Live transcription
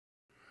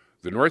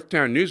The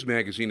Northtown News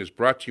Magazine is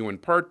brought to you in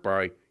part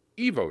by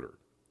eVoter.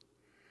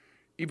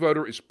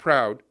 eVoter is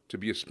proud to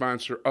be a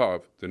sponsor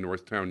of the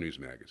Northtown News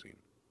Magazine.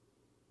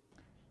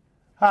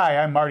 Hi,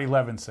 I'm Marty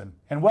Levinson,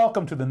 and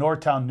welcome to the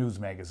Northtown News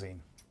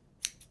Magazine.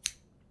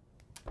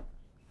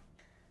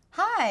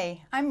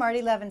 Hi, I'm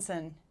Marty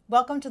Levinson.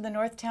 Welcome to the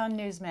Northtown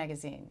News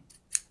Magazine.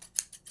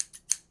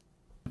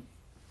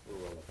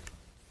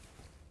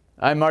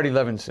 I'm Marty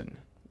Levinson,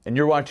 and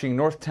you're watching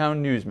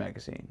Northtown News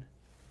Magazine.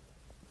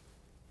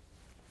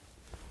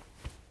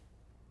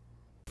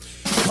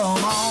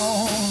 Come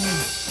on,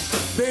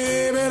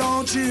 baby,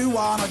 don't you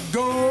wanna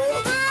go?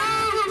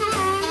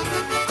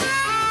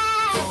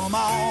 Come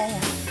on,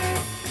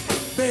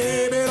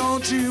 baby,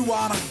 don't you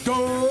wanna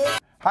go?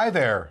 Hi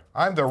there,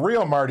 I'm the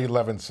real Marty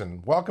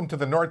Levinson. Welcome to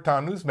the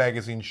Northtown News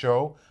Magazine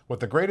show with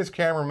the greatest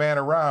cameraman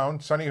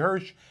around, Sonny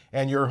Hirsch,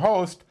 and your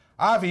host,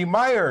 Avi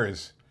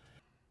Myers.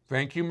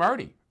 Thank you,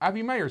 Marty.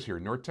 Avi Myers here,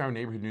 Northtown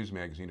Neighborhood News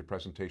Magazine, a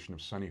presentation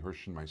of Sonny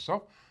Hirsch and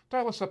myself.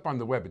 Dial us up on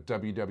the web at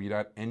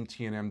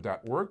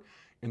www.ntnm.org.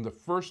 In the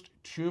first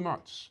 2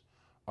 months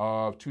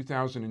of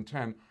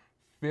 2010,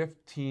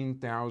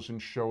 15,000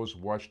 shows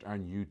watched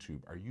on YouTube.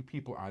 Are you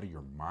people out of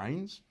your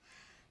minds?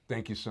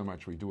 Thank you so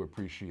much. We do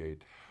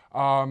appreciate.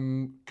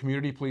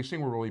 Community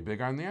policing, we're really big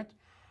on that.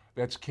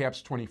 That's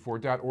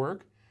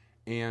caps24.org.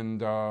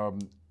 And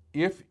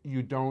if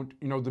you don't,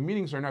 the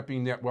meetings are not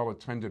being that well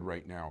attended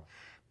right now.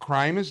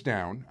 Crime is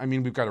down. I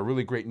mean, we've got a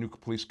really great new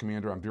police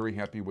commander. I'm very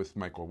happy with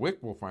Michael Wick.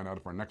 We'll find out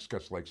if our next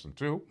guest likes him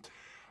too.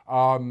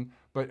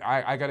 But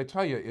I got to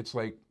tell you, it's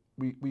like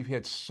we've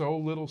had so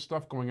little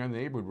stuff going on in the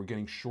neighborhood. We're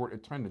getting short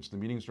attendance. The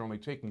meetings are only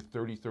taking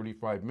 30,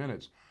 35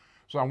 minutes.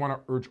 So I want to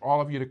urge all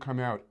of you to come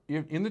out.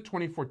 In the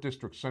 24th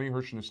District, Sonny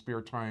Hirsch in his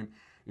spare time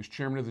is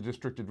chairman of the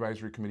District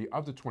Advisory Committee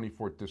of the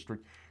 24th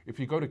District. If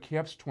you go to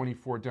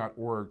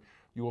caps24.org,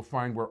 you will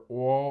find where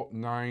all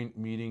 9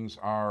 meetings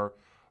are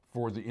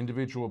for the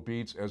individual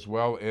beats, as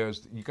well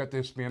as, you got the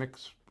Hispanic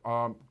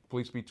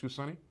police beat too,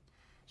 Sonny?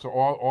 So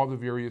all the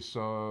various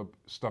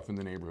stuff in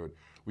the neighborhood.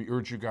 We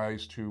urge you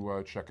guys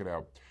to check it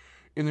out.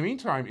 In the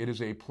meantime, it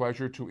is a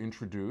pleasure to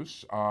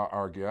introduce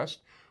our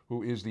guest,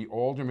 who is the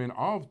alderman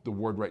of the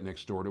ward right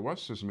next door to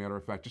us, as a matter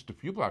of fact, just a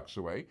few blocks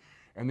away,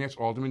 and that's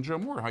Alderman Joe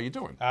Moore. How you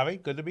doing? Avi,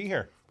 good to be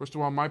here. First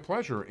of all, my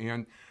pleasure.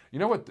 And you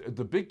know what?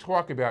 The big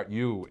talk about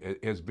you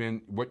has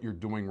been what you're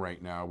doing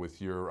right now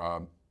with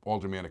your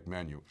aldermanic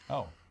menu.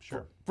 Oh,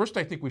 sure. First,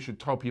 I think we should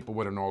tell people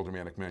what an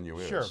aldermanic menu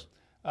is. Sure.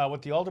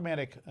 What the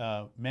aldermanic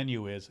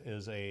menu is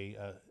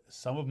a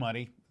sum of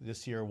money,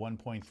 this year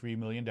 $1.3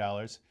 million,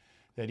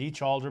 that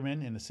each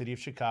alderman in the city of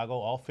Chicago,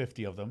 all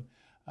 50 of them,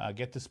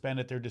 get to spend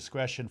at their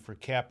discretion for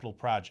capital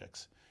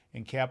projects.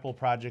 And capital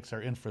projects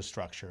are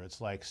infrastructure.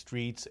 It's like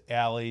streets,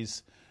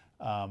 alleys,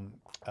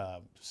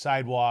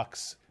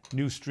 sidewalks,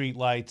 new street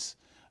lights,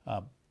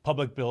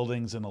 public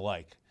buildings, and the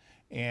like.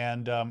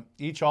 And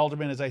each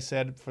alderman, as I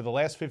said, for the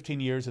last 15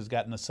 years has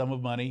gotten a sum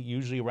of money,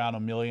 usually around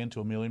 $1 million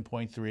to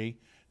 $1.3 million,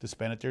 to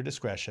spend at their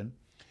discretion.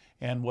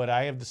 And what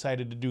I have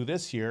decided to do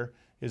this year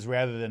is,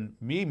 rather than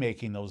me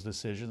making those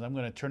decisions, I'm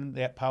going to turn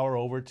that power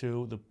over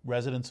to the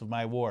residents of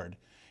my ward.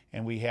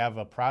 And we have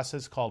a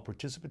process called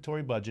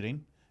participatory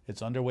budgeting.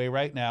 It's underway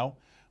right now,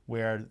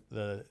 where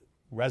the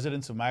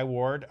residents of my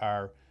ward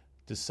are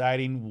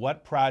deciding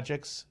what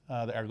projects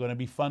are going to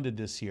be funded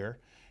this year.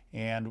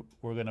 And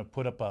we're going to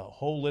put up a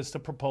whole list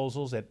of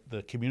proposals that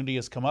the community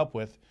has come up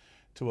with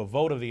to a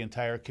vote of the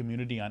entire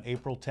community on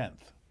April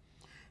 10th.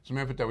 So,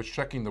 man, I was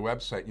checking the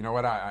website. You know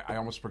what? I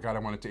almost forgot I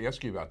wanted to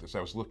ask you about this. I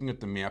was looking at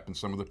the map and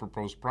some of the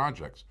proposed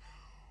projects.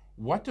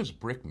 What does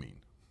brick mean?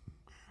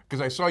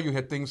 Because I saw you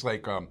had things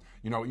like,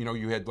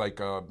 you had like,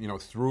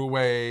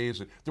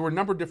 throughways. There were a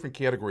number of different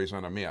categories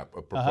on a map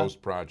of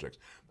proposed projects.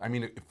 I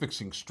mean,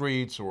 fixing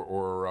streets,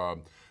 or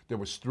there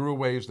was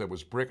throughways, there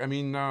was brick. I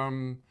mean,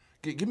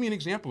 give me an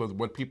example of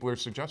what people are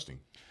suggesting.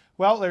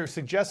 Well, they're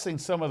suggesting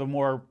some of the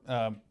more,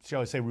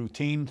 shall I say,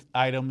 routine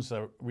items,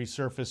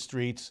 resurfaced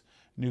streets,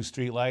 new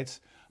street lights.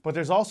 But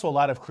there's also a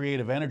lot of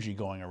creative energy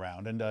going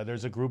around. And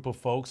there's a group of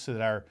folks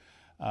that are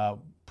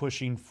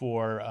pushing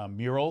for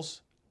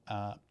murals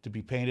to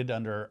be painted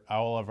under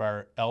all of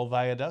our L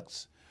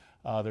viaducts.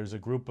 There's a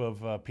group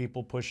of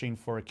people pushing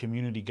for a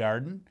community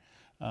garden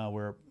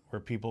where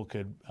people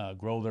could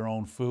grow their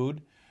own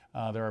food.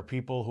 There are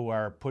people who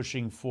are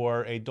pushing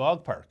for a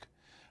dog park.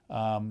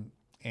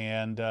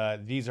 And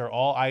these are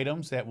all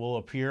items that will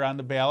appear on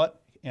the ballot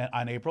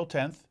on April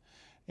 10th.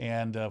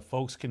 And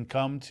folks can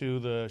come to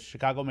the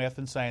Chicago Math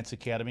and Science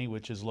Academy,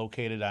 which is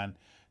located on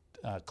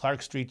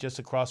Clark Street, just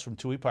across from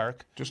Toohey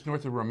Park. Just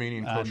north of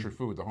Romanian Kosher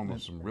Food, the home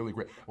of some really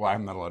great. Well,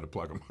 I'm not allowed to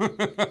plug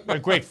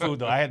them. Great food,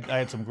 though. I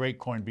had some great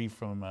corned beef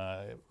from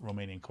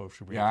Romanian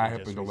Kosher Food. Yeah, I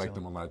happen to like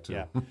them a lot too.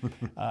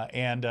 Yeah.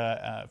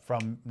 And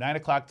from 9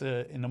 o'clock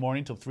in the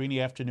morning till 3 in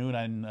the afternoon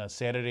on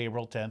Saturday,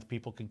 April 10th,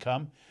 people can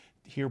come,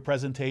 hear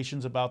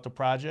presentations about the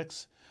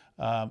projects,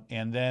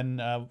 and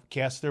then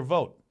cast their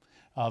vote.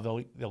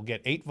 They'll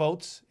get 8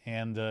 votes,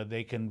 and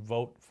they can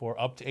vote for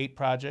up to 8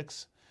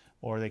 projects.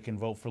 or they can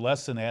vote for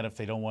less than that if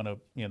they don't want to,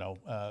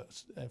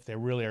 if they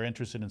really are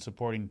interested in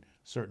supporting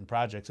certain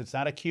projects. It's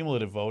not a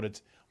cumulative vote.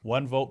 It's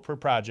one vote per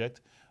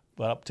project,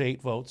 but up to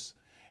 8 votes.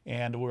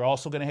 And we're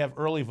also going to have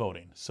early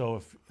voting. So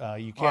if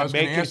you can't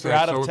make it, you're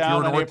out of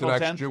town on April 10th.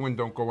 Orthodox Jew and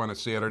don't go on a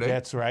Saturday.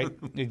 That's right,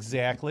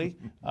 exactly.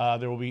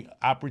 There will be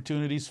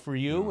opportunities for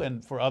you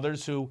and for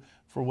others who,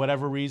 for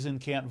whatever reason,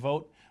 can't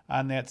vote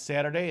on that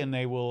Saturday, and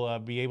they will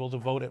be able to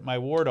vote at my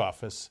ward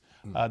office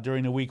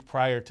during the week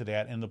prior to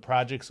that. And the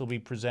projects will be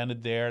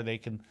presented there. They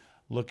can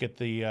look at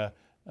the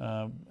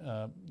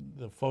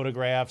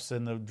photographs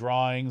and the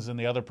drawings and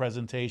the other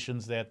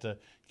presentations that the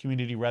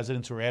community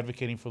residents who are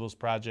advocating for those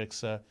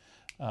projects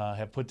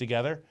have put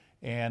together,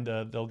 and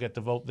they'll get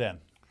to vote then.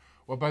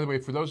 Well, by the way,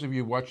 for those of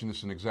you watching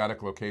this in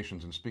exotic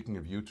locations, and speaking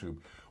of YouTube,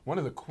 one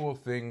of the cool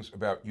things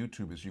about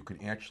YouTube is you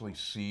can actually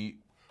see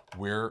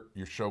where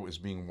your show is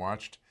being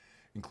watched,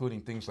 including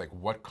things like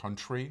what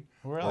country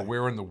or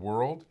where in the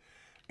world.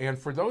 And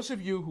for those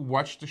of you who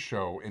watch the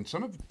show, and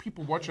some of the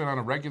people watch it on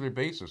a regular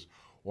basis,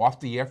 off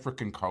the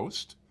African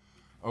coast,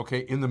 okay,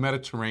 in the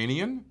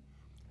Mediterranean,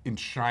 in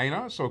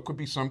China, so it could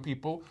be some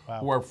people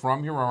who are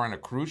from here or on a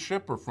cruise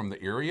ship or from the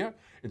area.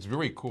 It's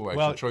very cool.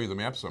 I should show you the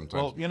map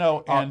sometimes.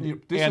 Well,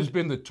 this has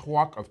been the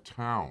talk of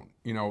town.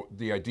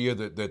 The idea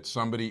that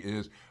somebody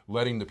is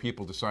letting the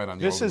people decide on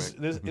the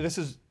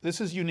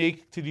This is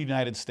unique to the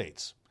United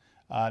States.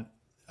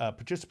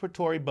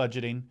 Participatory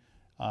budgeting,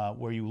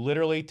 where you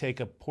literally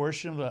take a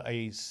portion of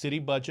a city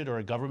budget or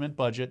a government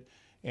budget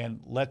and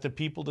let the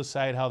people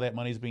decide how that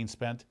money is being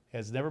spent,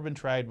 has never been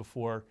tried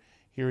before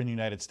here in the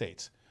United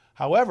States.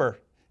 However,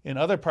 in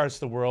other parts of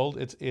the world,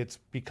 it's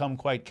become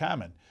quite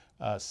common.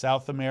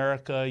 South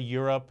America,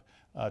 Europe,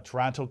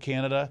 Toronto,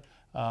 Canada,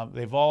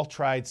 they've all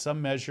tried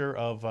some measure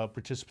of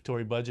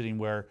participatory budgeting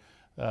where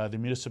the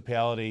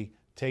municipality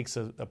takes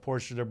a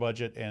portion of their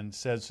budget and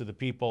says to the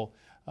people,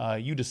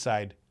 you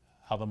decide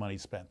how the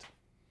money's spent.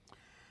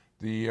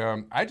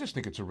 I just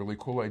think it's a really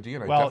cool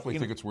idea, and I definitely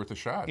think it's worth a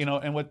shot.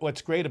 And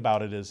what's great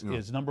about it is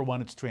number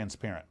one, it's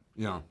transparent.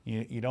 Yeah.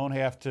 You don't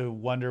have to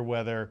wonder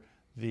whether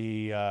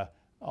the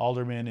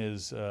alderman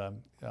is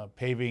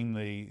paving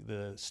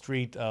the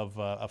street of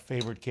a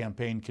favorite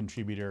campaign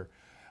contributor.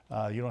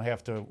 You don't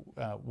have to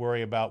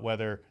worry about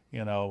whether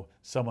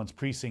someone's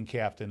precinct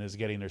captain is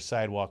getting their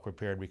sidewalk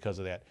repaired because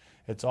of that.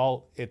 It's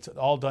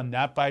all done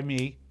not by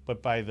me,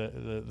 but by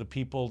the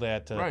people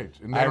that right.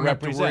 And they I don't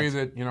represent. have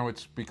to worry that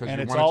it's because and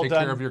you it's want to take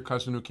care of your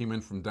cousin who came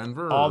in from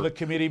Denver. All the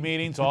committee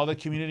meetings, all the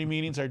community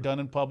meetings are done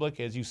in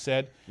public, as you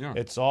said. Yeah.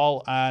 It's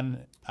all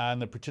on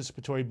the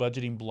participatory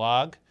budgeting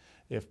blog.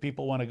 If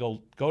people want to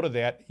go to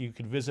that, you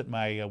can visit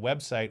my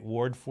website,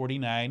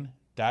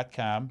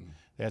 ward49.com.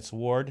 That's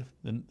ward,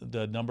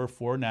 the number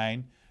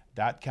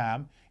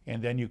 49.com.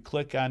 And then you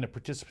click on the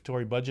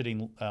participatory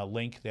budgeting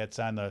link that's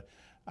on the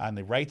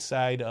right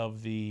side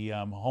of the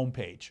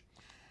homepage.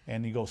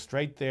 And you go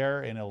straight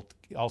there, and it'll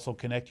also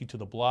connect you to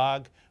the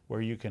blog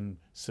where you can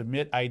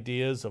submit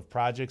ideas of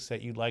projects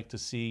that you'd like to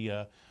see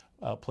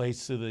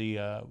placed to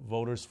the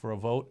voters for a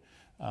vote.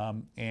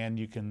 And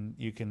you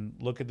can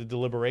look at the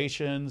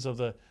deliberations of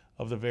the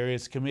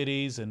various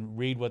committees and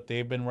read what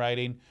they've been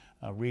writing,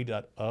 read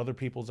what other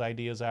people's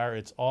ideas are.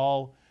 It's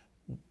all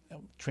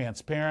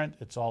transparent.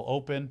 It's all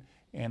open.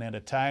 And at a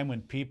time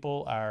when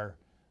people are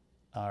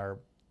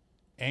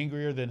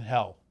angrier than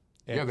hell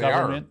at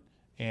government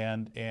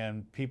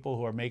and people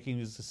who are making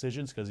these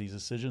decisions, because these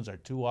decisions are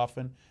too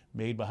often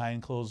made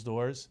behind closed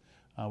doors.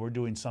 We're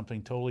doing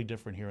something totally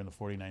different here in the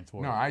 49th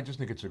Ward. No, I just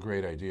think it's a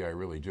great idea. I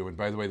really do. And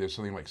by the way, there's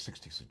something like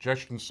 60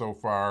 suggestions so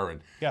far.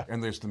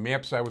 And there's the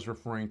maps I was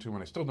referring to,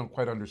 and I still don't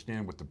quite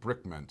understand what the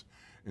brick meant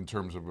in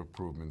terms of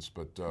improvements.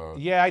 But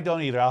yeah, I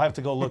don't either. I'll have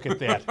to go look at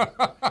that.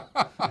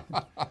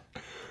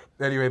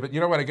 Anyway, but you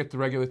know what? I get the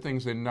regular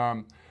things. And,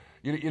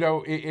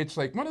 it's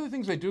like one of the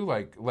things I do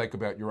like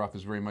about your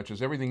office very much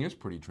is everything is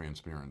pretty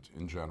transparent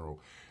in general.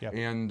 Yep.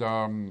 And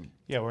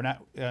we're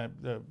not.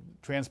 The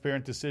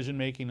transparent decision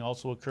making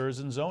also occurs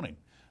in zoning.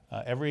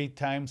 Every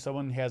time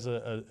someone has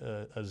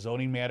a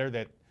zoning matter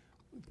that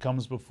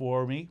comes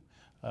before me,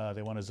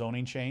 they want a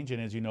zoning change,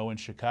 and as you know, in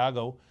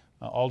Chicago,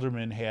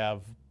 aldermen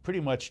have pretty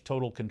much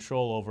total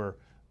control over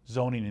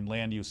zoning and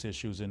land use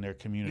issues in their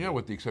community. Yeah,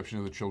 with the exception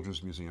of the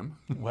Children's Museum.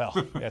 Well,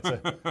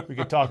 we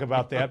could talk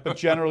about that, but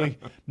generally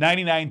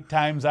 99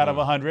 times out of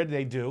 100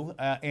 they do.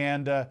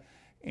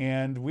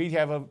 And we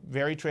have a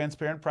very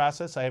transparent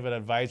process. I have an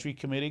advisory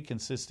committee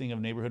consisting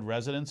of neighborhood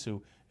residents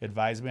who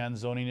advise me on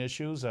zoning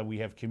issues. We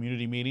have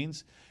community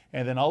meetings.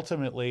 And then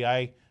ultimately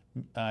I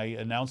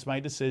announce my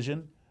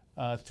decision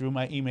through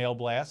my email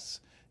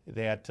blasts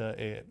that,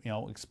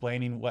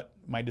 explaining what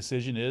my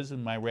decision is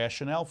and my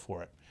rationale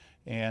for it.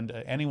 And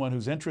anyone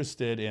who's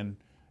interested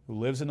who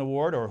lives in the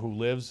ward or who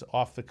lives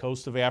off the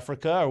coast of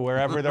Africa or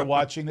wherever they're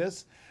watching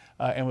this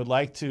and would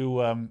like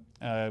to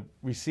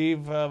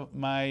receive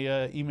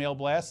my email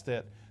blast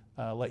that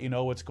let you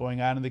know what's going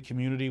on in the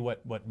community,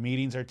 what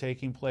meetings are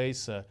taking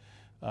place,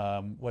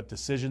 what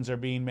decisions are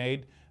being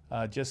made,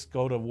 just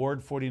go to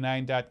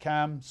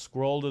ward49.com,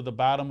 scroll to the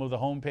bottom of the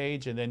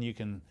homepage, and then you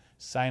can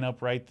sign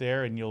up right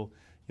there, and you'll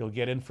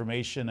get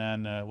information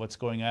on what's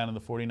going on in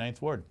the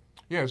 49th Ward.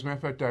 Yeah, as a matter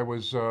of fact, I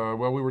was, we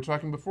were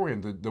talking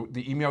beforehand.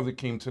 The email that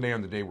came today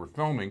on the day we're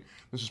filming,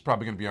 this is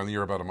probably going to be on the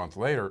air about a month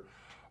later.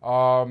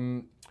 I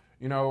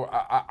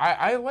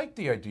like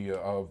the idea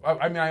of,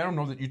 I don't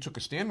know that you took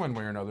a stand one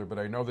way or another, but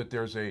I know that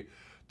there's a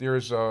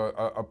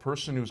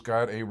person who's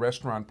got a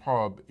restaurant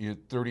pub at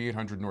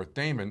 3800 North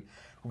Damon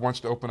who wants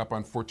to open up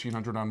on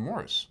 1400 on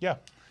Morris. Yeah.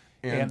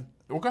 And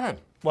go ahead.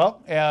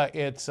 Well,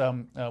 it's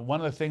one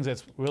of the things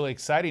that's really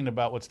exciting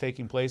about what's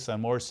taking place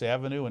on Morris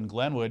Avenue in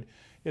Glenwood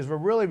is we're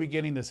really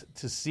beginning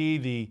to see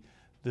the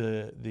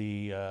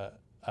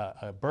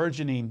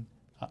burgeoning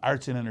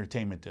arts and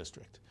entertainment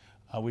district.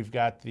 We've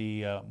got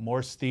the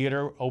Morse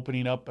Theater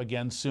opening up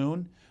again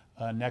soon,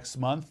 next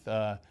month,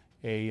 a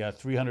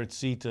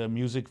 300-seat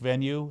music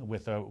venue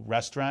with a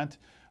restaurant.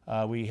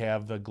 We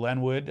have the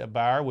Glenwood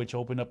Bar, which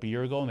opened up a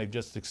year ago, and they've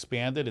just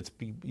expanded.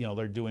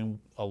 They're doing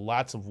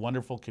lots of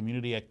wonderful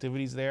community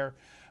activities there.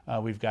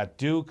 We've got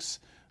Duke's,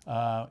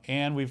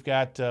 and we've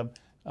got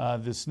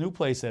this new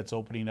place that's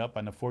opening up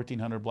on the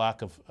 1400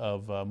 block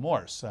of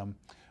Morse.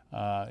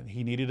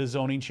 He needed a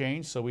zoning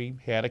change, so we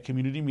had a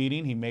community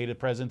meeting. He made a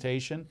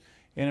presentation,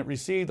 and it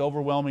received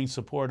overwhelming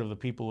support of the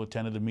people who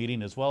attended the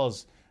meeting, as well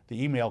as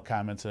the email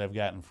comments that I've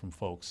gotten from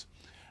folks.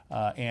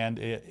 And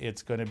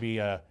it's going to be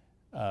a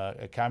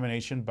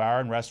combination bar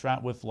and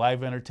restaurant with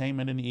live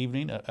entertainment in the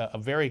evening.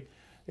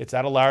 It's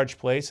at a large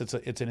place.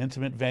 It's an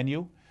intimate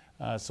venue,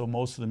 so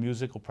most of the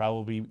music will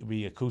probably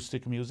be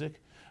acoustic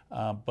music.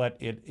 But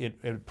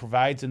it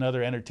provides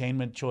another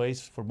entertainment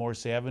choice for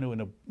Morse Avenue.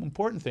 And the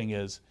important thing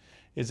is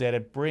that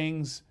it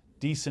brings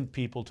decent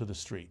people to the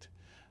street.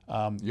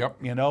 Yep.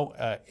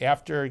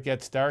 After it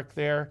gets dark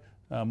there,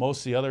 most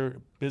of the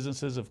other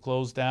businesses have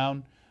closed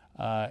down.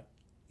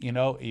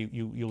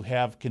 You'll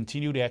have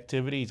continued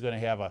activity. He's going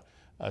to have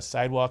a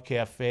sidewalk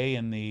cafe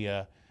in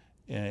the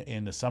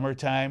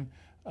summertime,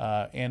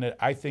 and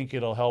I think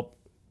it'll help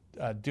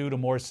do to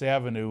Morse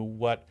Avenue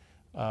what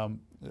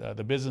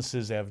the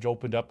businesses that have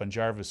opened up on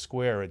Jarvis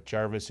Square at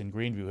Jarvis and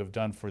Greenview have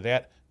done for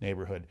that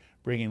neighborhood,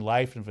 bringing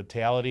life and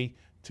vitality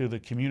to the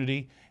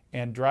community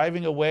and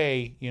driving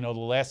away, the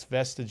last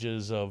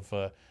vestiges of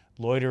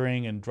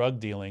loitering and drug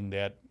dealing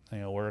that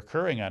were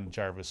occurring on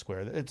Jarvis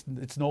Square.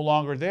 It's no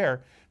longer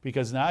there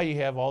because now you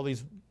have all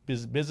these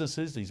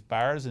businesses, these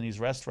bars and these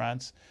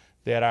restaurants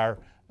that are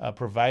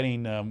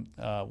providing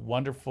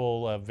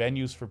wonderful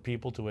venues for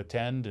people to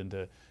attend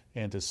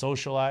and to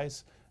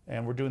socialize.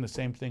 And we're doing the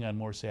same thing on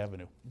Morse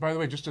Avenue. By the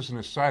way, just as an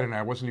aside, and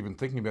I wasn't even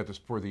thinking about this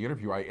before the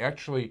interview, I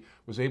actually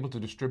was able to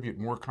distribute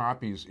more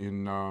copies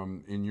in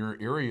your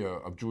area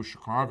of Jewish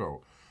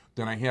Chicago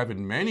than I have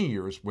in many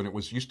years when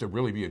it used to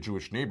really be a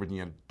Jewish neighborhood and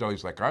you had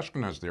delis like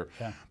Ashkenaz there.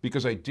 Yeah.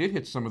 Because I did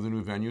hit some of the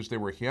new venues. They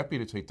were happy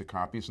to take the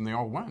copies and they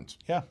all went.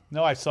 Yeah.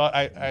 No, I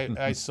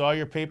saw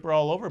your paper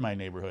all over my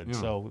neighborhood, Yeah.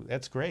 So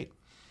that's great.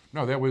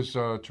 No, that was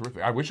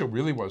terrific. I wish it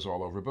really was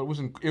all over, but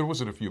it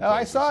was in a few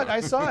places. I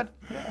saw it.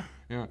 Yeah.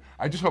 Yeah,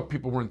 I just hope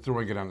people weren't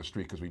throwing it on the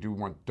street because we don't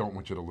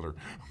want you to litter.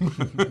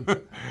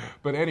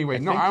 But anyway, I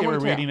think they were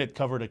reading it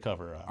cover to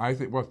cover.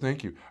 Well,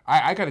 thank you.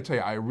 I got to tell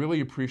you, I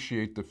really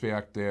appreciate the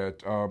fact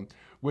that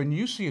when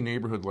you see a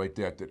neighborhood like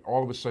that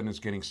all of a sudden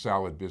is getting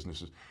solid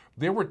businesses.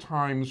 There were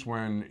times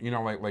when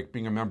like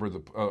being a member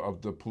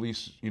of the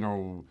police,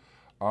 being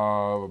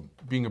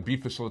a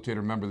beat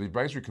facilitator, member of the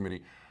advisory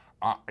committee.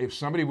 If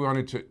somebody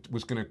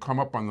was going to come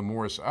up on the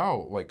Morris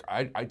L, like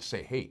I'd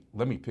say, hey,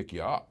 let me pick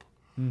you up.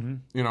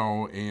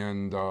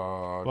 Mm-hmm.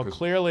 Well,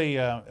 clearly,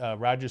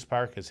 Rogers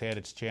Park has had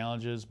its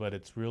challenges, but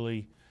it's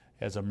really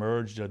has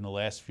emerged in the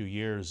last few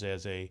years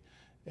as a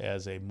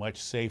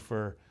much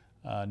safer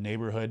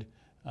neighborhood,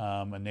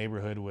 a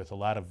neighborhood with a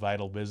lot of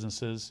vital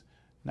businesses.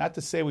 Not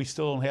to say we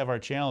still don't have our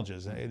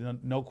challenges,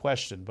 no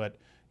question, but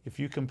if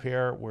you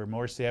compare where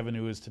Morse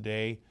Avenue is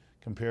today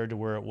compared to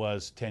where it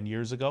was 10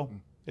 years ago,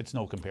 it's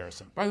no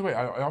comparison. By the way,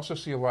 I also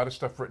see a lot of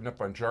stuff written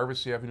up on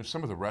Jarvis Avenue.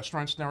 Some of the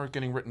restaurants now are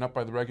getting written up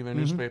by the regular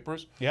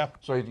newspapers. Yeah.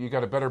 So you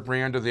got a better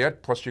brand of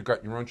that, plus you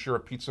got your own share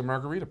of pizza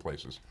margarita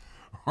places.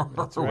 Or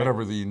right.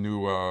 whatever the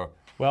new...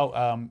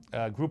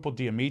 Gruppo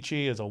Di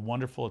Amici is a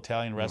wonderful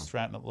Italian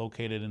restaurant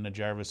located in the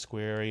Jarvis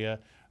Square area.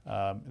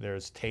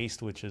 There's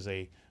Taste, which is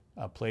a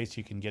place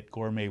you can get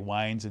gourmet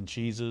wines and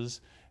cheeses.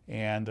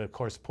 And, of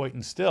course, Point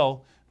and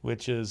Still,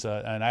 which is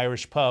an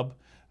Irish pub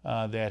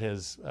that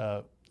has...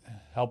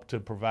 help to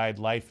provide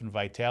life and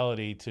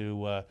vitality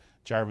to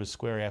Jarvis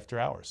Square after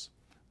hours.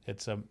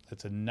 It's a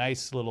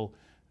nice little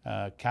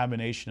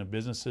combination of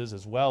businesses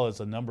as well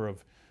as a number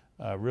of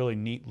really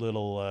neat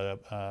little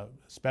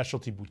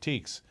specialty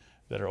boutiques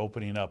that are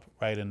opening up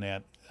right in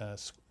that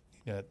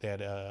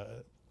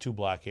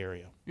 2-block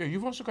area. Yeah,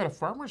 you've also got a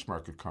farmer's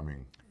market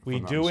coming.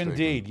 We do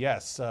indeed,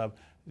 yes.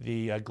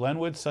 The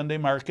Glenwood Sunday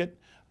Market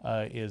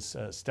is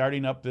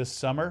starting up this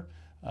summer.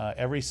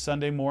 Every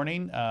Sunday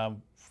morning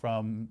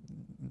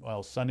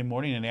Sunday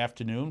morning and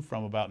afternoon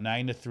from about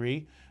 9 to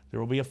 3, there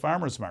will be a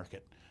farmer's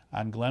market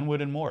on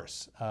Glenwood and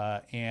Morse.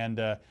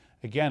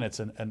 Again, it's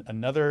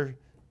another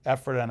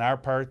effort on our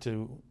part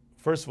to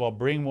first of all,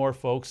 bring more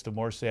folks to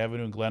Morse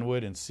Avenue and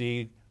Glenwood and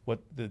see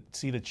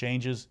the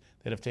changes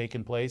that have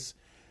taken place.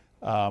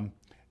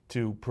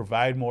 To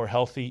provide more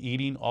healthy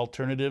eating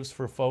alternatives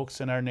for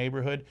folks in our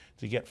neighborhood,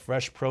 to get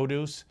fresh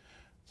produce.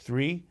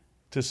 3,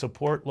 to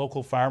support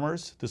local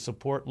farmers, to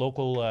support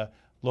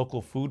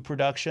local food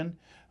production,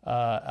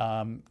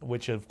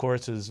 which of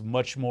course is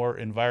much more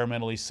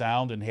environmentally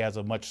sound and has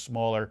a much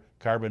smaller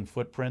carbon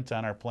footprint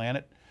on our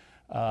planet.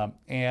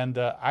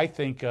 I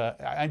think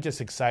I'm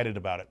just excited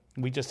about it.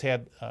 We just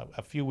had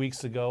a few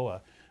weeks ago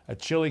a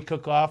chili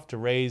cook-off to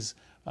raise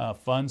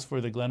funds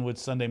for the Glenwood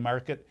Sunday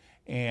Market,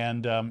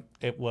 and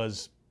it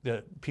was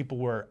people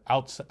were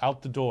out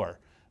the door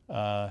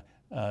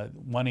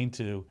wanting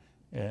to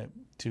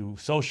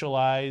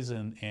socialize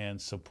and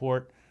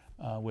support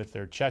with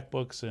their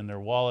checkbooks and their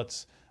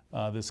wallets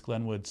this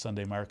Glenwood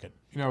Sunday Market.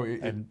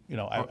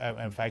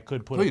 If I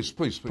could put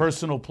please.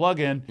 Personal plug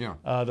in, Yeah.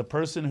 The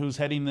person who's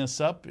heading this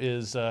up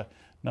is none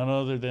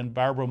other than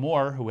Barbara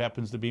Moore, who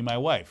happens to be my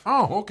wife.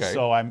 Oh, okay.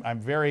 So I'm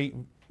very,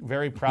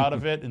 very proud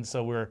of it, and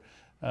so we're,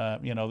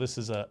 this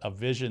is a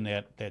vision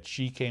that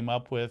she came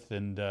up with,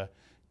 and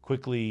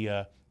quickly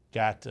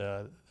got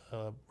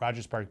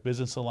Rogers Park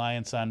Business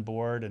Alliance on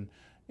board,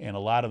 and a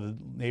lot of the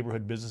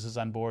neighborhood businesses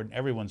on board, and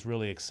everyone's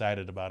really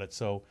excited about it.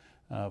 So,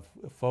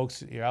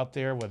 folks, you're out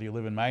there, whether you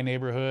live in my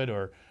neighborhood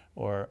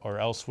or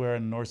elsewhere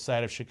on the north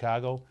side of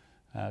Chicago,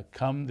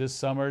 come this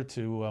summer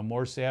to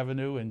Morse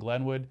Avenue in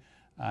Glenwood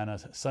on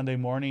a Sunday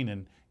morning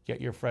and get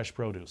your fresh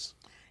produce.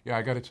 Yeah,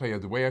 I got to tell you,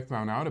 the way I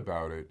found out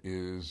about it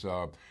is,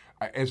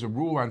 as a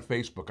rule on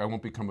Facebook, I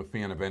won't become a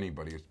fan of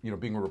anybody.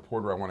 Being a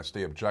reporter, I want to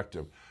stay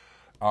objective.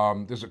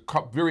 There's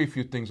very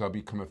few things I'll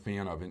become a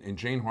fan of. And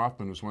Jane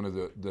Hoffman was one of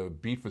the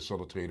beef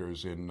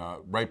facilitators in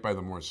right by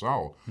the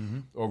Morcell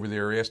over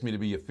there. Asked me to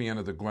be a fan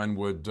of the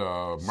Glenwood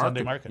Market.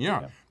 Sunday Market.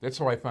 Yeah, that's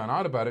how I found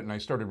out about it, and I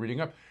started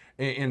reading up.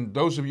 And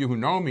those of you who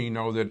know me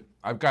know that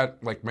I've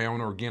got like my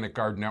own organic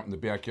garden out in the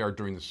backyard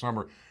during the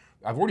summer.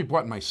 I've already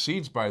bought my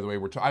seeds, by the way.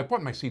 I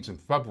bought my seeds in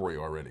February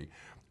already.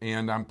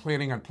 And I'm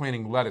planning on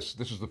planting lettuce.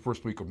 This is the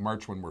first week of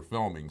March when we're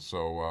filming.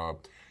 So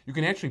you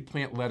can actually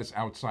plant lettuce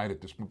outside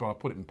at this point, but I'll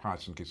put it in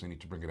pots in case I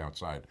need to bring it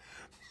outside.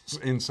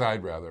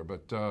 Inside, rather.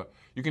 But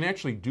you can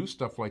actually do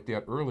stuff like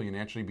that early and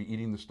actually be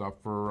eating the stuff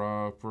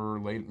for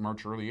late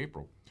March, early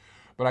April.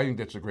 But I think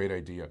that's a great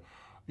idea.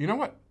 You know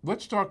what?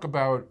 Let's talk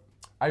about,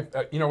 I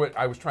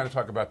was trying to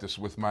talk about this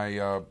with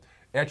my,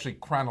 actually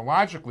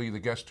chronologically, the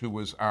guest who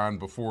was on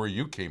before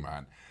you came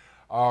on.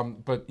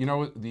 But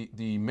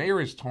the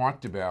mayor has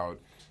talked about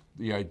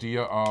the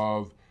idea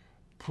of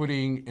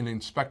putting an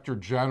inspector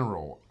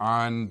general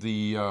on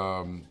the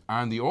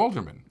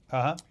alderman.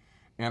 Uh-huh.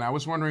 And I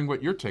was wondering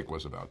what your take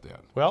was about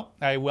that. Well,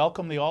 I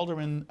welcome the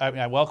alderman.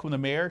 I welcome the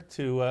mayor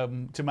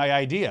to my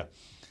idea.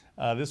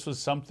 This was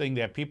something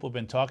that people have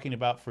been talking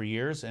about for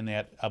years, and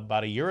that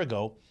about a year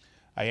ago,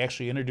 I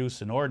actually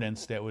introduced an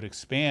ordinance that would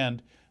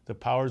expand the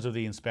powers of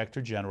the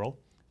inspector general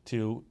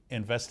to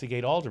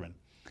investigate aldermen.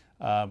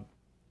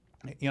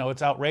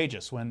 It's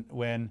outrageous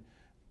when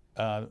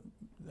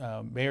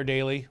Mayor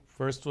Daley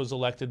first was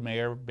elected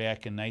mayor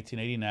back in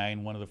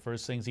 1989. One of the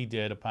first things he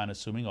did upon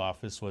assuming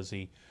office was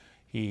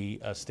he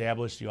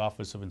established the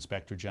office of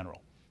inspector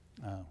general.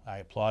 I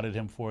applauded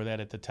him for that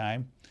at the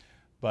time,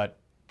 but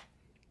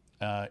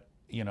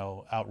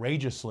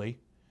outrageously,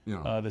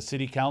 the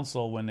city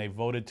council, when they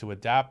voted to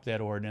adopt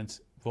that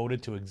ordinance,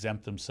 voted to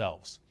exempt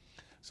themselves.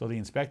 So the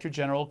inspector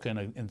general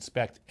can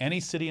inspect any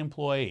city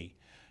employee,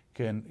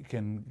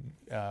 can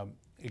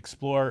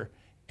explore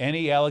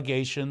any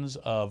allegations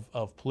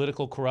of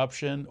political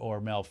corruption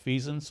or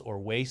malfeasance or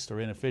waste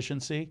or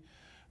inefficiency,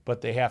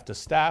 but they have to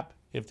stop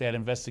if that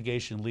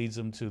investigation leads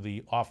them to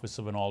the office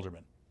of an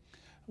alderman.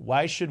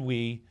 Why should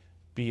we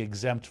be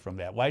exempt from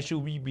that? Why should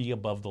we be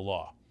above the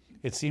law?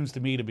 It seems to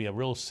me to be a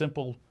real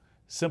simple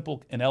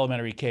and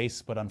elementary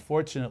case, but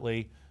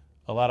unfortunately,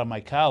 a lot of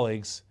my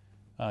colleagues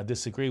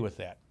disagree with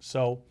that.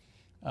 So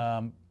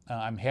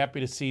I'm happy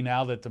to see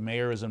now that the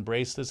mayor has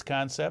embraced this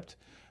concept.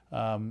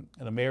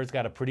 The mayor's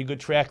got a pretty good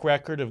track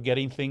record of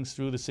getting things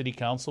through the city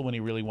council when he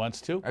really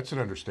wants to. That's an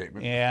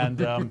understatement.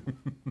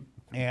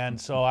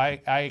 And so I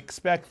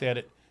expect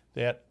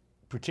that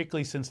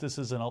particularly since this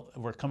is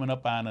we're coming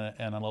up on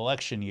an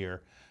election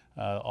year,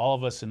 all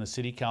of us in the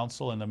city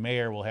council and the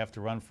mayor will have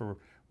to run for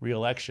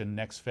re-election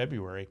next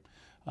February.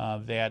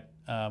 That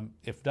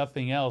if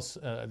nothing else,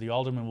 the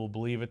alderman will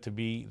believe it to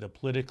be the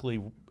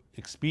politically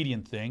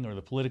expedient thing or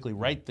the politically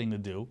right thing to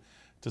do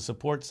to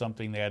support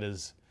something that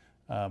is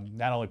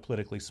not only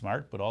politically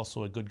smart, but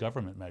also a good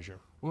government measure.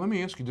 Well, let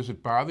me ask you, does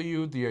it bother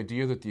you, the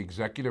idea that the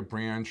executive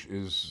branch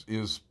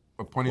is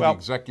appointing the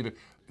executive?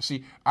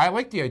 See, I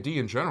like the idea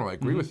in general. I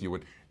agree with you.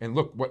 And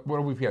look, what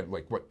have we had?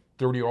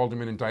 30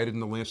 aldermen indicted in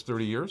the last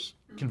 30 years?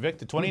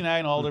 Convicted,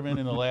 29 aldermen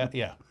in the last,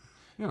 Yeah.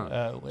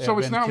 So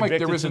it's not like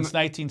there isn't since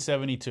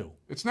 1972.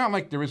 It's not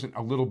like there isn't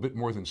a little bit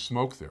more than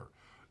smoke there.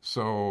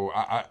 So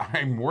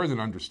I more than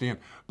understand.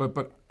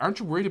 But aren't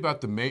you worried about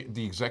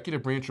the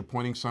executive branch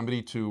appointing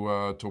somebody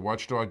to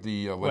watchdog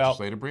the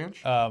legislative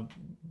branch?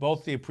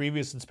 both the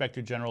previous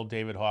Inspector General,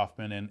 David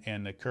Hoffman,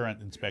 and the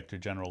current Inspector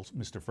General,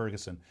 Mr.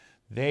 Ferguson,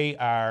 they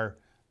are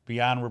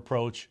beyond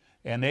reproach,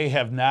 and they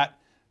have not,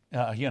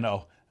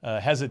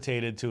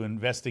 hesitated to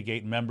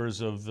investigate members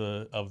of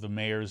the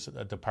mayor's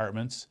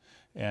departments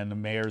and the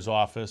mayor's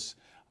office,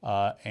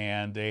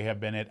 and they have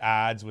been at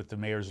odds with the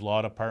mayor's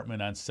law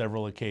department on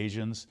several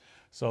occasions.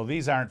 So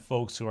these aren't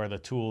folks who are the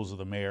tools of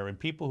the mayor. And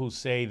people who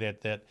say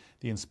that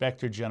the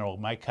Inspector General,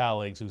 my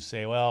colleagues who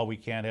say, well, we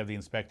can't have the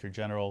Inspector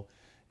General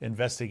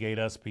investigate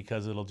us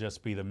because it'll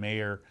just be the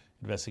mayor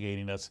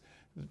investigating us,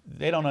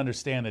 they don't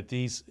understand that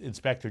these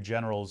Inspector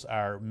Generals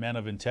are men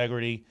of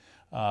integrity,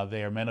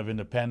 they are men of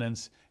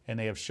independence, and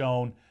they have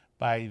shown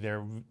by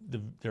their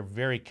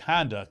very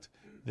conduct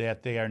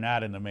that they are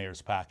not in the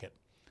mayor's pocket.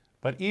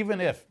 But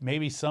even if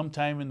maybe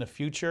sometime in the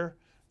future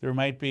there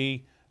might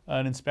be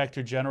an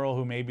Inspector General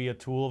who may be a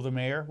tool of the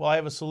mayor, well, I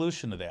have a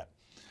solution to that.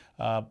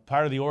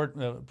 Part of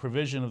the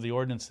provision of the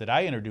ordinance that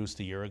I introduced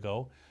a year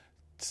ago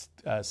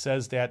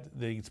says that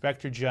the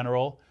Inspector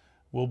General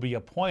will be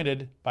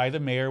appointed by the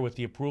mayor with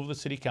the approval of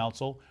the City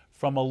Council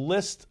from a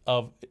list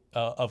of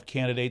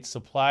candidates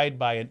supplied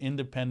by an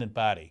independent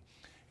body.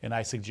 And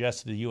I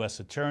suggested the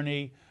U.S.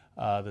 Attorney,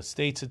 the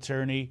State's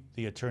Attorney,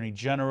 the Attorney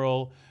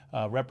General,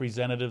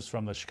 representatives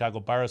from the Chicago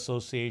Bar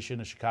Association,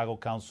 the Chicago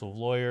Council of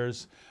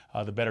Lawyers,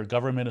 the Better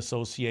Government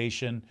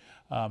Association.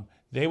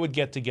 They would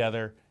get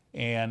together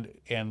and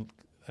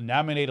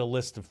nominate a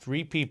list of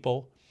 3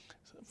 people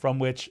from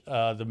which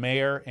the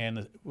mayor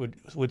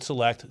would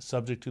select,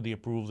 subject to the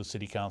approval of the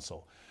City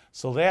Council.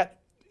 So that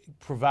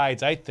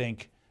provides, I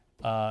think,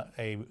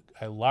 a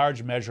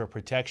large measure of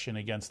protection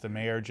against the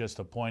mayor just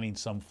appointing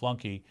some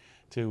flunky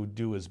to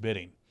do his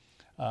bidding.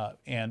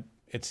 And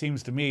it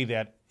seems to me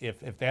that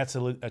if that's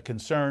a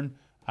concern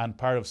on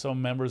part of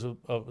some members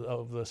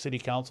of the City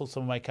Council,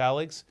 some of my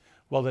colleagues,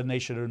 well, then they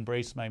should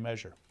embrace my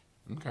measure.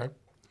 Okay,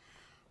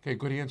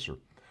 good answer.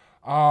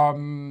 Are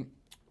you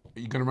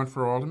going to run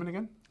for alderman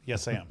again?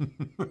 Yes, I am.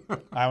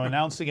 I'm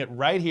announcing it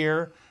right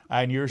here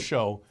on your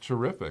show.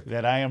 Terrific.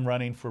 That I am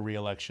running for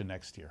re-election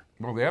next year.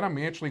 Well, that I'm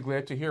actually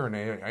glad to hear, and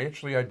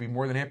I'd be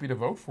more than happy to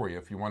vote for you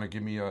if you want to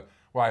give me a.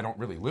 Well, I don't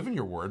really live in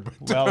your ward, but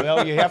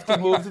well, you have to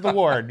move to the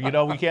ward.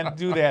 We can't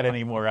do that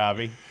anymore,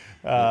 Avi.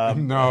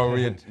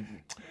 No.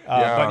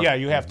 But yeah,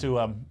 you have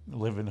to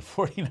live in the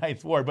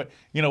 49th ward. But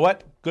you know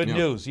what? Good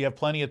news. You have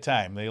plenty of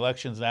time. The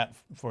election's not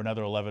for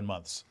another 11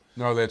 months.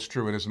 No, that's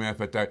true. And as a matter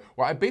of fact,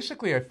 I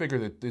figure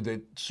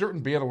that certain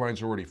battle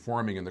lines are already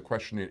forming, and the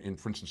question,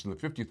 for instance, in the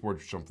 50th ward,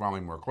 which I'm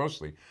following more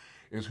closely,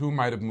 is who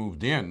might have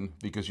moved in,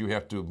 because you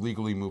have to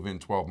legally move in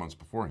 12 months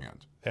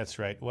beforehand. That's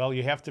right. Well,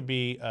 you have to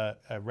be a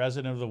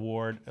resident of the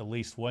ward at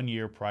least 1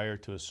 year prior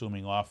to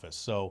assuming office.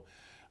 So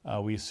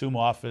we assume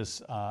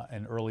office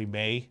in early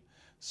May,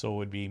 so it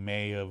would be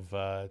May of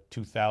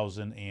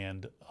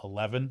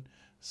 2011.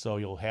 So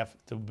you'll have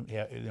to,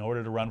 in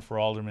order to run for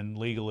alderman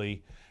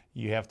legally,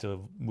 you have to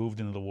have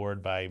moved into the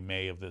ward by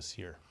May of this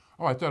year.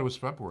 Oh, I thought it was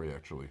February,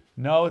 actually.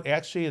 No,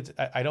 actually,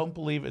 I don't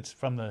believe it's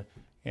from the,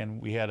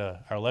 and we had our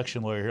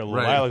election lawyer here a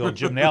little while ago,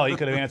 Jim Nally, he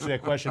could have answered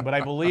that question, but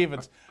I believe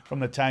it's from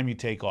the time you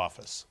take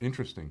office.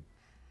 Interesting.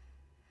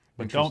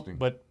 But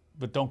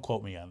don't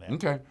quote me on that.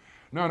 Okay.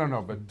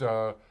 No, but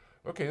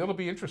okay, that'll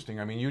be interesting.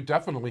 I mean, you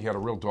definitely had a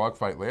real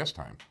dogfight last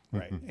time.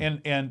 Right.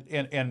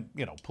 And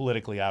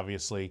politically,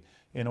 obviously,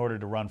 in order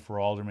to run for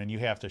alderman, you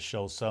have to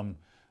show some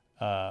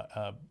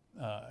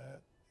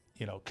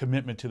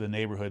commitment to the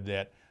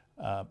neighborhood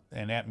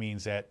and that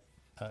means that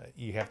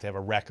you have to have a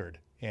record.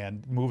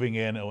 And moving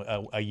in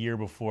a year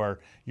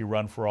before you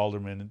run for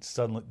alderman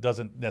suddenly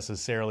doesn't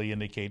necessarily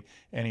indicate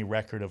any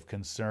record of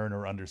concern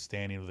or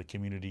understanding of the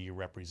community you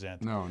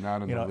represent. No,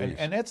 not in the least.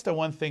 And that's the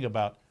one thing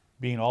about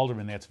being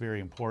alderman that's very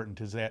important,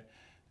 is that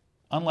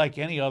unlike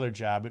any other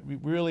job, it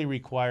really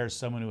requires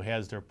someone who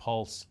has their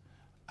pulse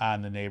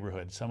on the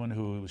neighborhood, someone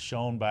who is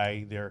shown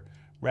by their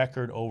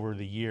record over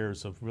the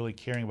years of really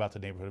caring about the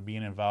neighborhood,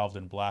 being involved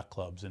in block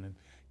clubs and in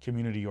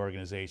community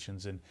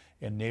organizations and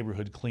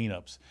neighborhood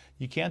cleanups.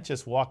 You can't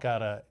just walk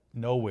out of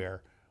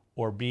nowhere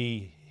or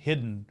be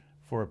hidden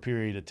for a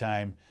period of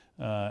time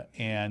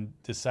and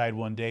decide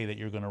one day that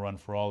you're going to run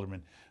for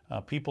alderman.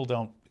 People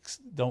don't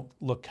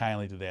look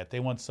kindly to that.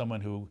 They want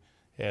someone who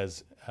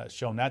has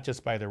shown, not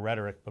just by their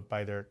rhetoric, but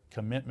by their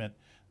commitment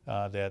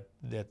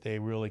that they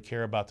really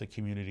care about the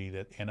community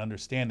and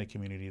understand the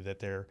community that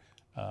they're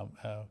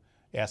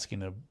asking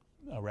to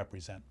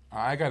represent.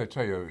 I got to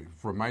tell you,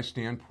 from my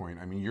standpoint,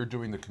 I mean, you're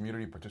doing the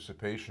community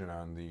participation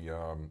on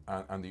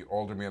the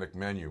aldermanic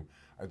menu.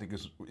 I think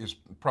is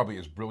probably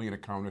as brilliant a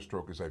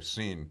counterstroke as I've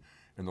seen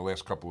in the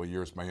last couple of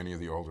years by any of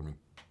the aldermen.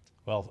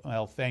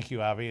 Well, thank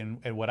you, Avi.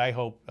 And what I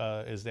hope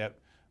is that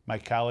my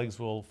colleagues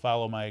will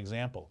follow my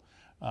example.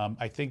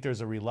 I think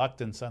there's a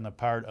reluctance on the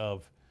part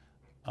of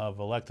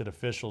elected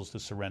officials to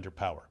surrender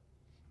power,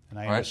 and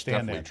I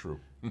understand that. That's definitely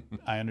true.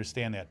 I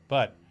understand that,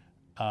 but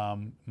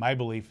my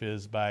belief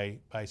is by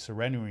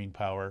surrendering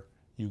power,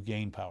 you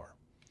gain power,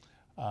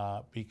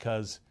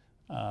 because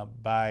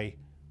by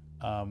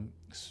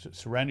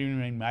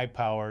surrendering my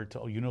power to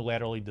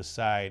unilaterally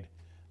decide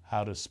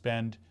how to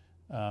spend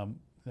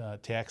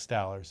tax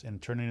dollars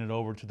and turning it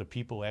over to the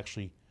people who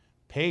actually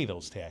pay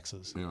those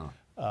taxes. Yeah.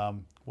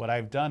 What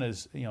I've done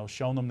is,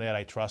 shown them that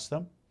I trust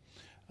them,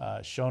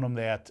 shown them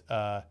that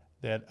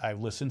I've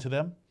listened to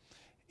them,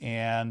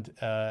 and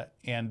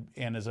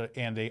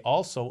they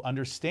also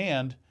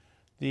understand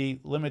the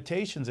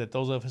limitations that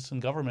those of us in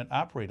government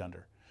operate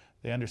under.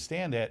 They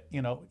understand that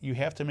you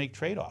have to make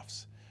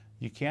trade-offs.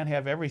 You can't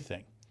have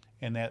everything,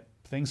 and that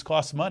things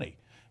cost money,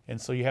 and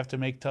so you have to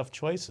make tough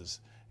choices.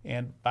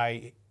 And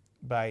by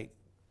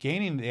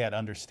gaining that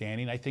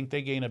understanding, I think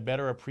they gain a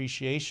better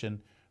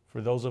appreciation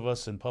for those of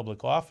us in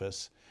public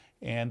office,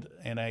 and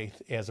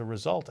as a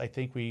result, I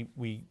think we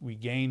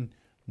gain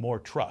more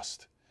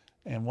trust.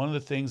 And one of the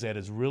things that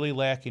is really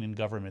lacking in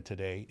government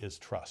today is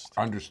trust.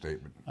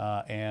 Understatement.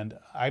 And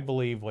I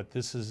believe what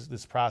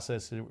this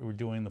process that we're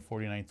doing in the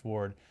 49th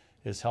Ward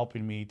is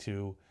helping me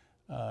to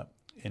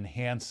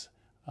enhance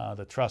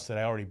the trust that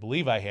I already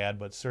believe I had,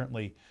 but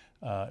certainly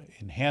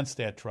enhance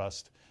that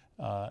trust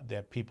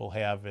that people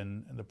have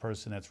in the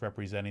person that's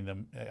representing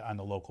them on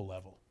the local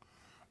level.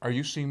 Are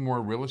you seeing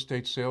more real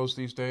estate sales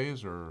these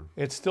days, or?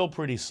 It's still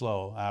pretty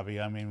slow, Avi.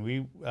 I mean,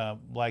 we,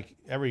 like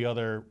every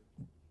other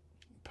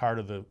part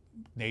of the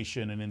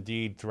nation and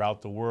indeed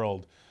throughout the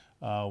world,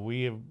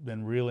 we have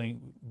been we're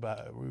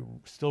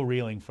still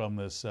reeling from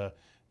this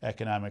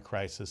economic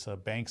crisis.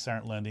 Banks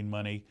aren't lending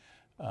money.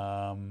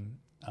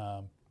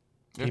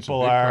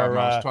 People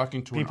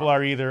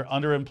are either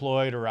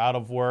underemployed or out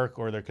of work,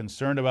 or they're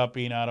concerned about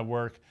being out of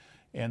work,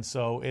 and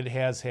so it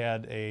has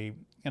had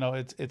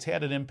it's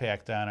had an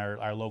impact on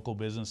our local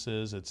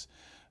businesses. It's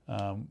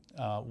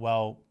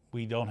while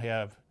we don't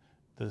have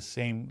the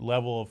same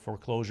level of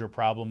foreclosure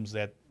problems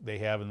that they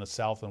have in the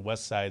south and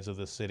west sides of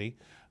the city,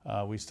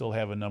 we still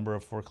have a number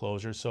of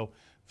foreclosures.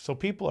 So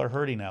people are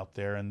hurting out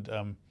there, and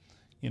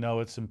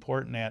it's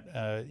important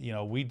that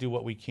we do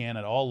what we can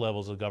at all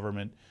levels of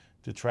government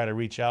to try to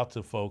reach out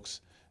to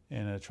folks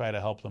and try to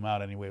help them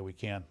out any way we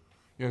can.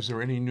 Yeah, is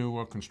there any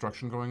new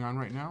construction going on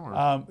right now?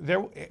 Or?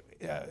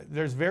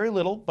 There's very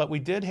little, but we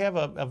did have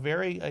a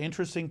very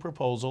interesting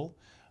proposal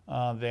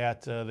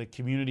that the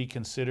community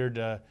considered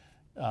at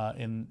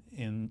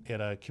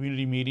a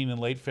community meeting in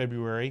late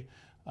February.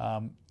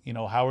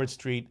 Howard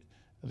Street,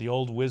 the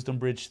old Wisdom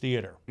Bridge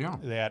Theater,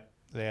 that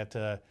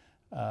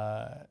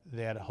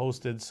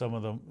hosted some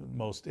of the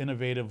most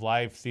innovative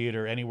live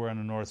theater anywhere on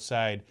the north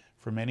side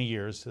for many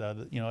years.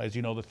 As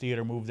you know, the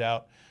theater moved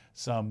out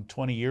some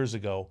 20 years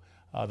ago.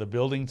 The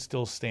building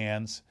still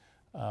stands.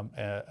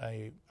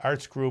 A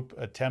arts group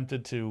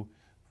attempted to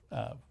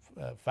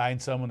find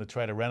someone to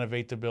try to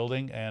renovate the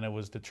building, and it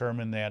was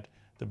determined that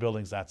the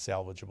building's not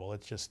salvageable.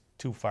 It's just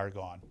too far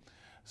gone.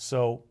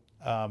 So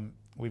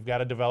we've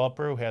got a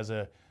developer who has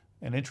an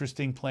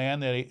interesting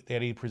plan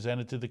that he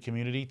presented to the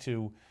community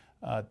to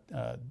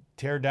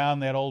tear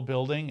down that old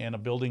building and a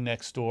building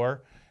next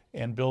door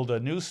and build a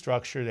new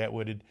structure that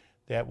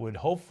would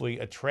hopefully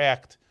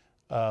attract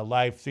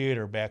live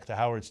theater back to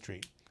Howard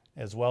Street,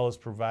 as well as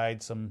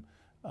provide some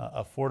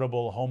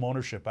affordable home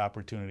ownership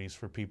opportunities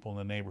for people in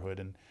the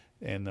neighborhood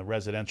and the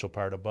residential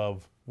part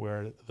above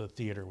where the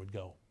theater would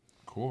go.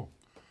 Cool.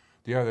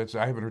 Yeah,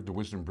 I haven't heard the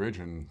Wisdom Bridge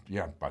in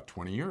about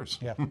 20 years.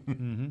 Yeah.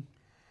 Mm-hmm.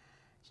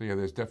 So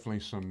there's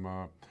definitely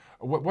some.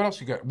 What else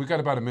you got? We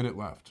got about a minute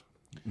left.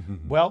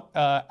 Well,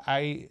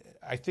 I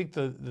think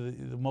the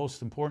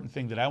most important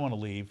thing that I want to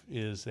leave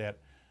is that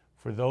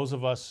for those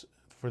of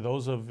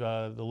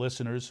the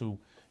listeners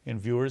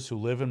and viewers who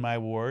live in my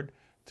ward,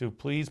 to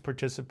please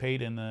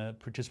participate in the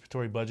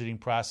participatory budgeting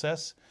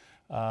process.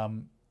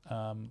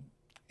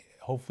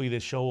 Hopefully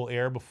this show will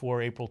air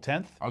before April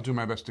 10th. I'll do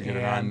my best to get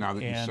it on now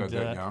that you said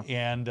that.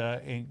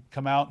 And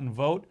come out and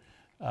vote.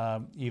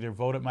 Either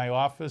vote at my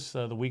office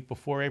the week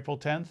before April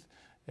 10th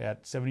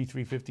at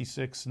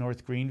 7356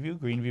 North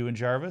Greenview in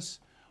Jarvis,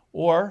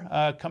 or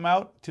come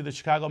out to the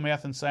Chicago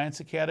Math and Science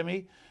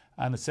Academy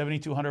on the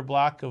 7200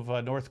 block of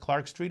North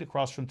Clark Street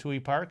across from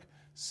Toohey Park,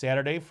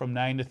 Saturday from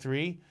 9 to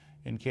 3,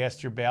 and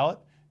cast your ballot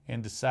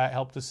and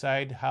help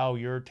decide how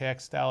your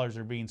tax dollars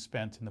are being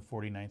spent in the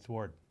 49th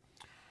Ward.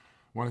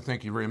 I want to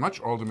thank you very much,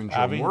 Alderman Joe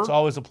Avi, Moore. it's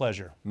always a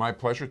pleasure. My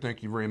pleasure.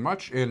 Thank you very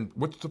much. And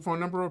what's the phone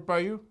number by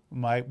you?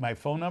 My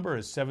phone number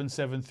is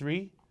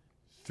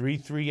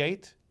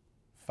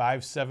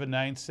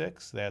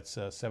 773-338-5796. That's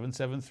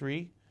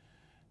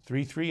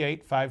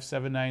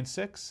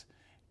 773-338-5796.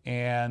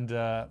 And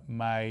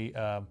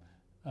my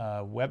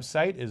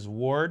website is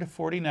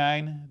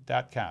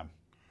ward49.com.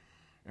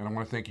 And I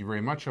want to thank you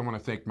very much. I want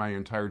to thank my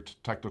entire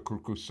technical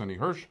crew, Sonny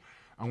Hirsch.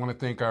 I want to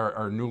thank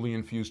our newly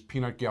infused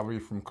peanut gallery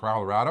from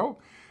Colorado.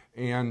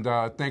 And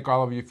thank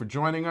all of you for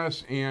joining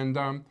us. And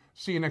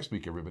see you next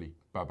week, everybody.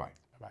 Bye-bye.